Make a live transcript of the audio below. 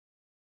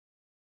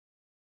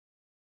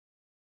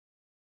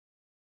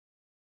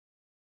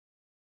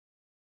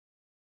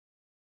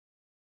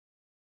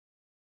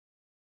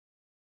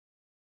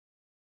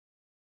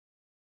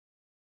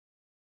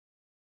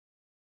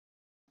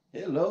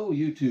Hello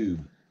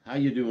YouTube, how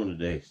you doing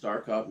today?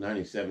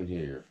 StarCop97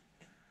 here.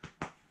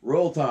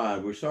 Roll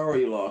Tide, we're sorry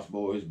you lost,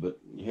 boys, but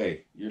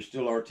hey, you're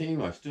still our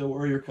team. I still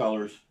wear your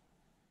colors.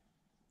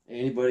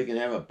 Anybody can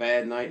have a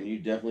bad night, and you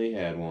definitely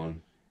had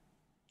one.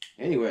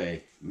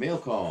 Anyway, mail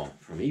call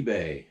from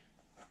eBay.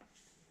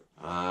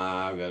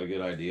 I've got a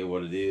good idea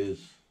what it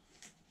is.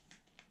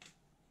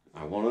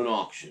 I won an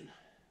auction.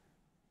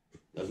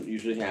 Doesn't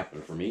usually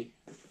happen for me.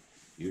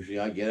 Usually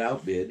I get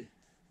outbid.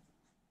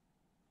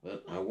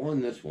 But I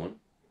won this one.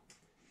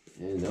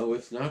 And no,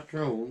 it's not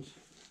drones.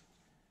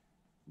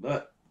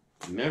 But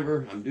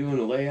remember, I'm doing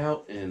a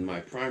layout, and my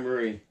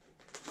primary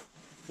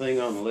thing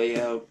on the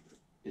layout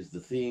is the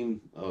theme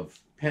of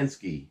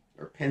Penske,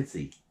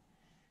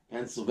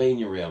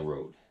 Pennsylvania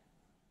Railroad.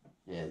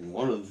 And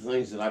one of the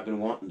things that I've been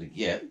wanting to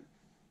get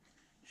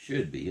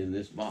should be in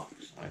this box,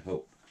 I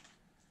hope.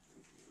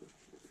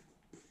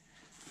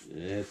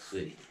 Let's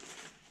see.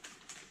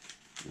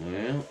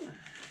 Well,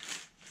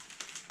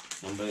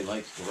 somebody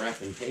likes to wrap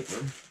in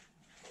paper.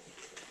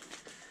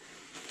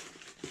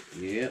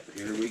 Yep,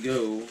 here we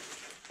go.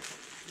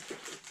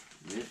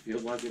 It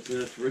feels like it's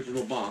in its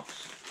original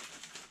box.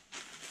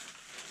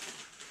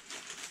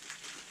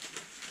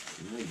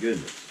 My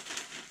goodness.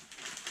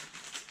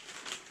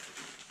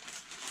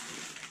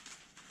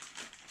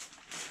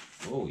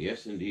 Oh,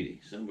 yes, indeedy.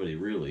 Somebody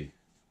really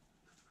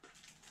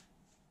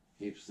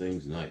keeps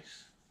things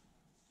nice.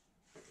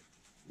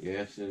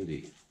 Yes,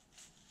 indeed.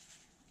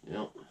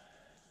 Well,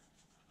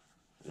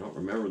 I don't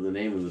remember the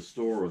name of the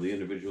store or the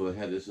individual that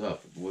had this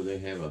up. Boy, they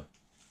have a...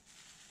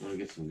 I want to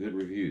get some good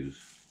reviews.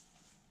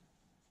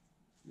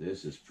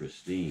 This is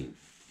pristine.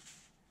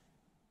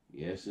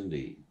 Yes,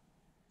 indeed.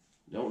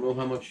 Don't know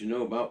how much you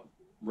know about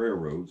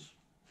railroads,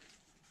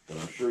 but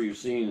I'm sure you've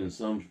seen in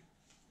some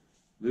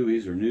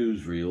movies or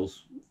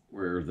newsreels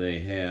where they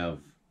have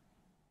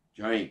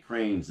giant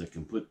cranes that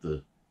can put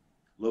the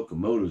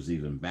locomotives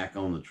even back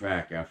on the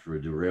track after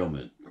a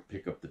derailment, or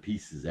pick up the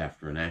pieces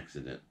after an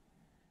accident.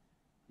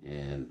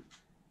 And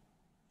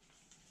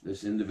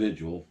this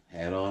individual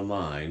had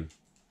online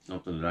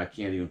something that I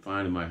can't even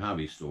find in my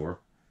hobby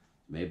store,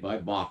 made by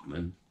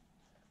Bachman.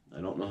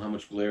 I don't know how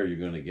much glare you're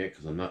going to get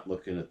because I'm not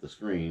looking at the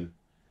screen,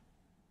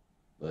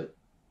 but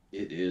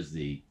it is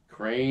the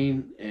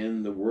crane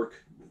and the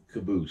work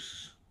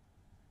caboose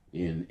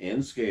in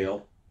N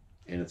scale,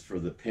 and it's for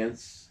the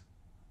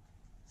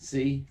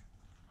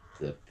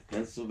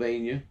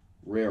Pennsylvania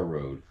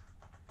Railroad.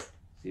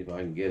 See if I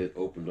can get it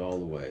opened all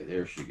the way.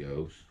 There she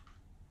goes.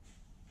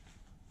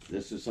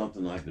 This is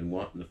something I've been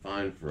wanting to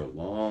find for a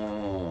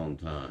long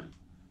time.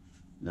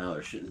 Now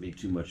there shouldn't be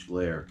too much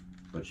glare,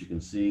 but you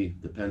can see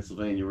the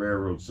Pennsylvania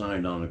Railroad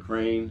signed on the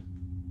crane,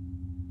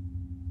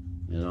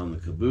 and on the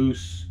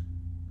caboose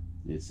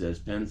it says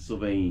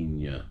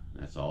Pennsylvania.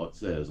 That's all it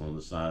says on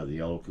the side of the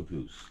yellow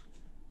caboose.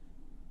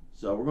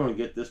 So we're going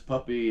to get this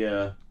puppy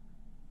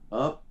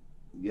up,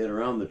 get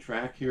around the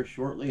track here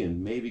shortly,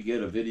 and maybe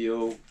get a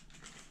video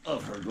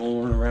of her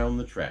going around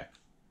the track.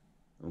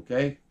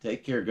 Okay,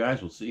 take care,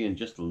 guys. We'll see you in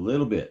just a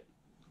little bit.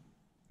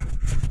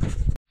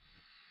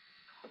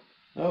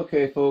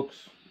 Okay,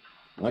 folks,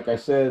 like I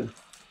said,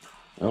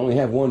 I only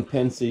have one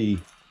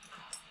Pennsylvania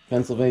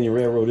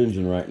Railroad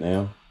engine right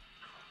now,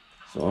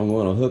 so I'm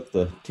going to hook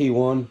the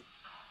T1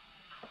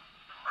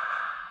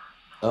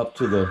 up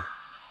to the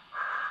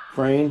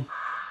crane.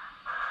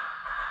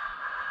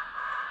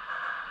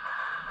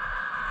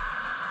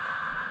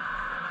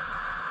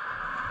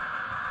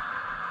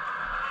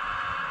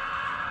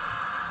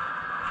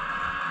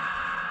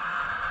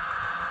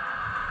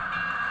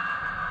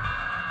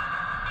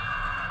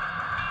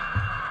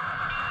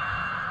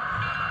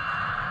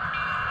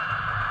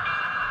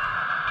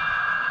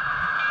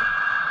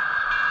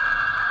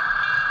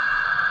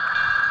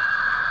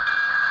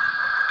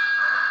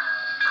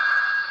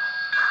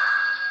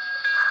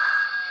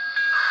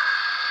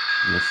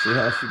 Let's see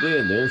how she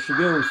did. There she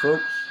goes,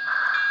 folks.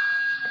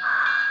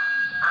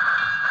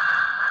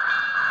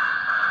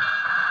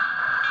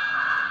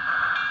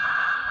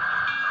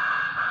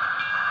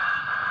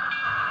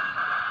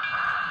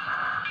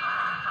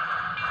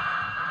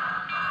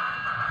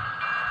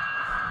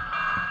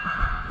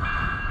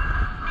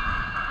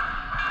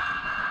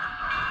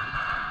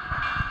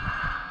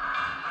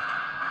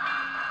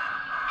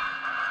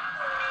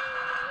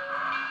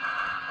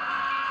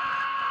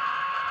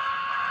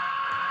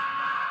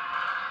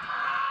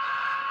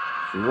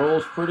 She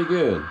rolls pretty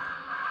good.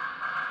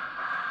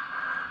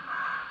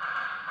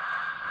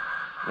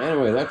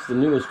 Anyway, that's the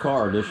newest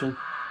car edition.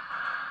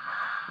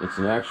 It's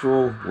an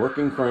actual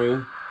working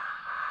crane,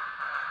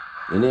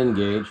 an N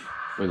gauge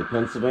for the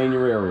Pennsylvania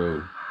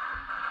Railroad.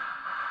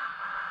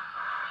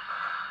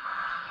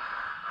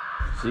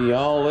 See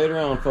y'all later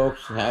on,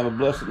 folks. Have a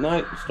blessed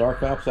night.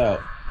 StarCop's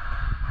out.